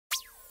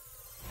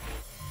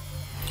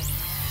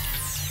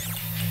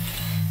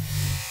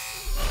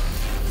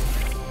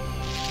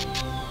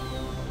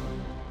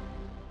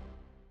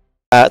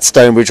At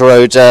Stonebridge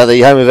Road,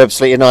 the home of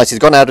Ebbsfleet United,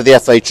 gone out of the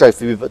FA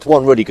Trophy, but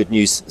one really good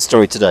news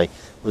story today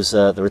was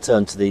the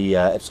return to the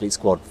Ebbsfleet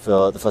squad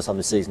for the first time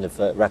this season of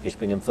Rakish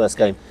Bingham. First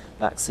game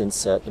back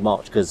since the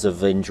March because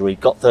of injury.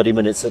 Got 30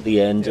 minutes at the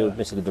end. Yeah.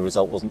 Admittedly, the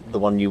result wasn't the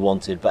one you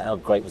wanted, but how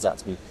great was that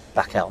to be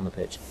back out on the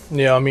pitch?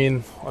 Yeah, I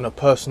mean, on a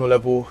personal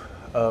level,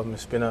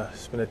 it's been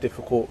a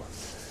difficult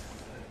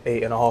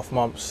 8.5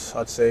 months,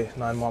 I'd say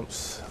 9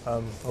 months,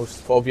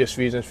 for obvious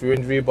reasons through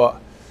injury. But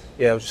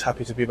yeah, I was just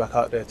happy to be back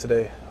out there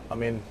today. I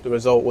mean, the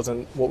result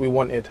wasn't what we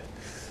wanted,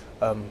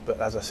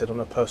 but as I said, on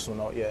a personal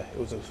note, yeah, it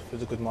was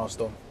a good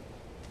milestone.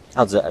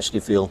 How does it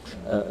actually feel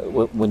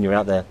when you're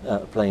out there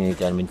playing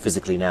again? I mean,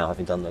 physically now,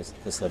 having done those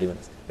 30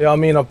 minutes. Yeah, I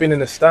mean, I've been in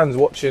the stands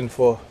watching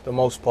for the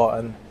most part,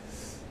 and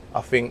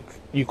I think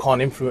you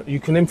can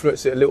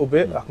influence it a little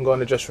bit. I can go in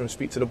the dressing room,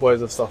 speak to the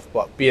boys and stuff,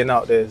 but being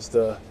out there is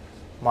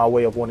my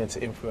way of wanting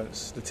to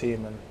influence the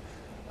team,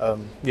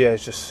 and yeah,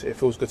 it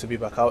feels good to be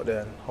back out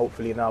there, and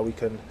hopefully now we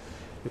can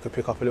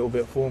pick up a little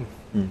bit of form.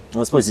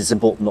 Well, I suppose it's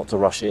important not to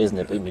rush it, isn't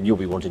it? But I mean, you'll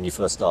be wanting your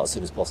first start as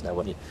soon as possible now,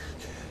 won't you?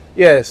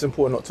 Yeah, it's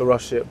important not to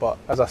rush it, but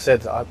as I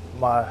said, I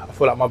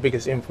feel like my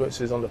biggest influence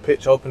is on the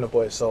pitch, helping the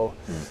boys. So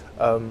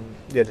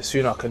yeah, the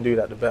sooner I can do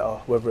that, the better.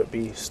 Whether it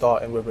be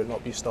starting, whether it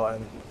not be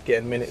starting,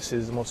 getting minutes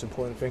is the most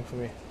important thing for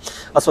me.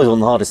 I suppose one of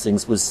the hardest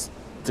things was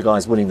the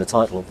guys winning the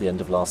title at the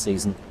end of last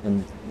season,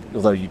 and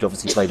although you'd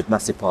obviously played a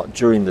massive part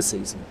during the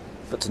season,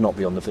 but to not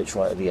be on the pitch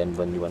right at the end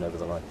when you went over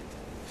the line.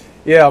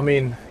 Yeah, I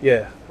mean,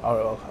 yeah,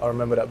 I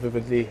remember that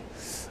vividly,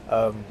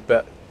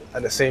 but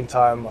at the same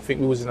time, I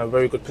think we was in a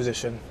very good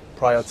position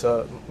prior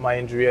to my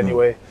injury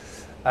anyway,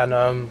 and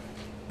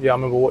yeah, I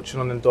remember watching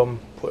on and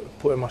Dom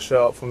putting my shirt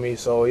up for me.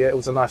 So yeah, it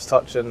was a nice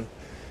touch, and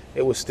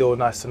it was still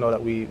nice to know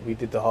that we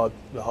did the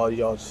hard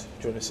yards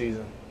during the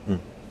season.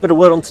 Bit of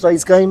word on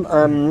today's game.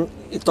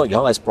 It's not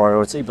your highest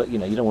priority, but you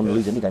know you don't want to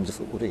lose any games of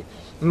football, do you?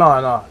 No,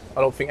 I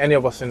don't think any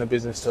of us in the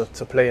business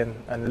to play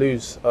and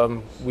lose.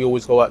 We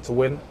always go out to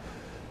win.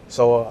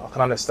 So I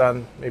can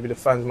understand maybe the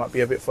fans might be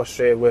a bit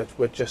frustrated.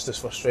 We're just as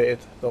frustrated.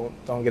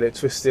 Don't get it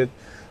twisted.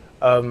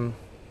 But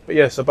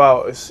yeah, it's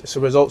a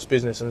results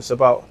business, and it's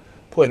about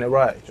putting it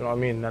right. Do you know what I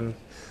mean? And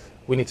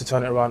we need to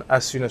turn it around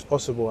as soon as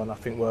possible. And I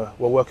think we're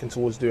working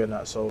towards doing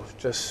that. So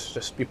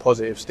just be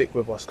positive, stick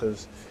with us,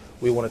 because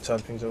we want to turn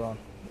things around.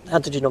 How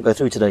did you not go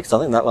through today? Because I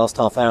think that last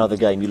half hour of the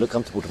game, you looked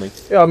comfortable to me.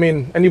 Yeah, I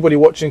mean, anybody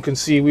watching can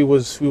see we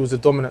was the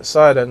dominant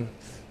side, and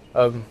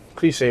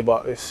cliche,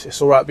 but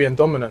it's all right being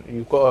dominant.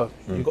 You've got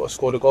to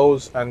score the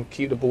goals and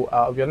keep the ball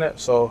out of your net.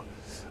 So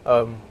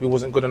we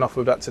wasn't good enough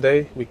with that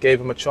today. We gave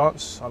them a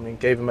chance. I mean,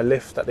 gave them a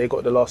lift that they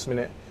got the last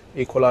minute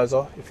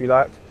equaliser, if you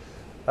like,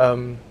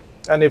 and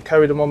they've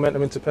carried the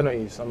momentum into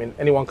penalties. I mean,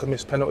 anyone can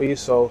miss penalties.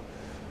 So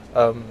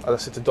as I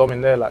said to Dom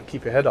in there, like,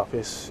 keep your head up.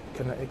 It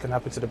can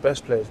happen to the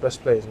best players.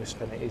 Best players miss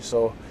penalties.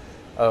 So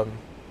yeah,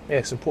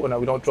 it's important that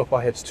we don't drop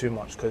our heads too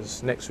much,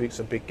 because next week's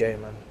a big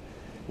game, and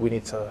we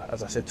need to,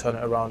 as I said, turn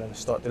it around and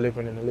start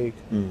delivering in the league.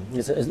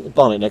 It's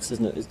Barnet next,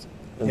 isn't it?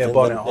 Yeah,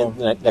 Barnet at home.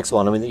 The next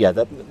one. I mean, yeah,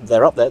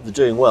 they're up there. They're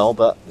doing well,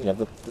 but you know,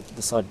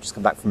 the side just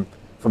come back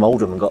from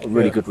Oldham and got a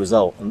really good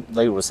result, and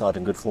they were a side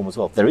in good form as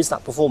well. There is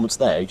that performance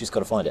there. You just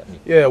got to find it.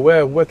 Yeah,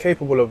 we're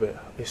capable of it.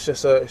 It's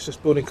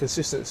just building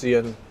consistency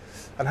and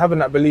having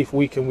that belief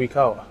week in, week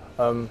out.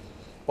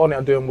 Barnet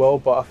are doing well,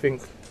 but I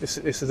think this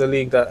is a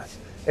league that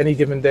any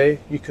given day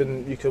you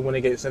can win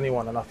against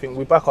anyone, and I think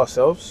we back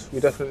ourselves. We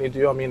definitely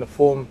do. I mean, the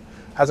form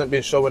hasn't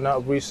been showing that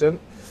of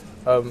recent,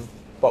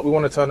 but we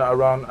want to turn that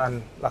around,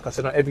 and like I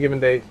said, on every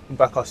given day we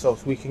back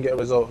ourselves. We can get a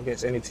result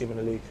against any team in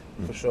the league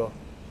for sure.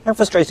 How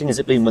frustrating has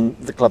it been when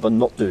the club are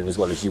not doing as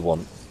well as you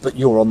want, but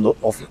you're on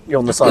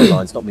the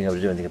sidelines, not being able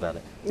to do anything about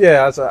it?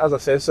 Yeah, as I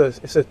said,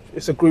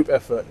 it's a group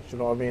effort. Do you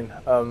know what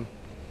I mean?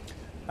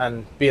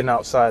 And being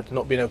outside,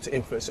 not being able to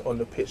influence it on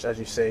the pitch, as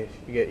you say,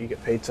 you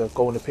get paid to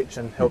go on the pitch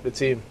and help the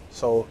team.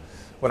 So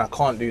when I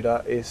can't do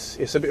that,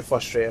 it's a bit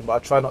frustrating. But I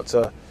try not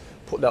to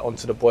put that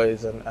onto the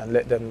boys and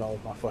let them know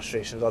my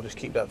frustrations. I'll just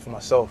keep that for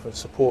myself and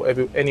support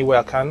any way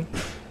I can,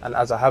 and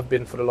as I have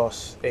been for the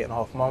last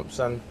 8.5 months.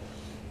 And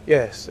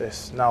yes,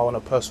 it's now on a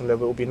personal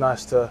level. It would be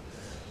nice to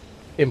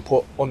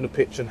input on the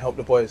pitch and help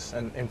the boys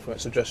and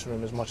influence the dressing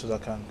room as much as I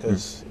can.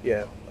 Because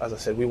yeah, as I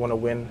said, we want to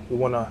win. We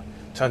want to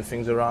turn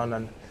things around,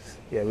 and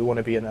yeah, we want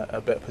to be in a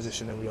better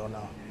position than we are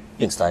now.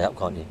 You can stay up,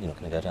 can't you? You're not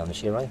going to go down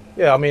this year, right?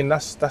 Yeah, I mean,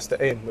 that's the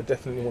aim. We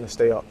definitely want to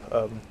stay up,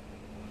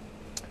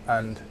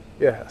 and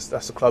yeah,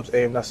 that's the club's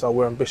aim.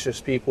 We're ambitious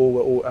people.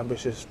 We're all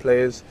ambitious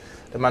players.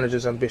 The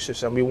manager's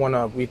ambitious, and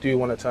we do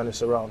want to turn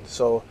this around.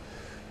 So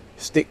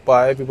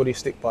everybody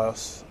stick by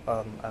us,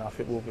 and I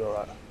think we'll be all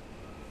right.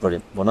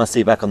 Brilliant. Well, nice to see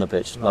you back on the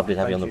pitch. Lovely to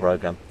have you on the you.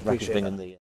 programme. Rakish Bingham.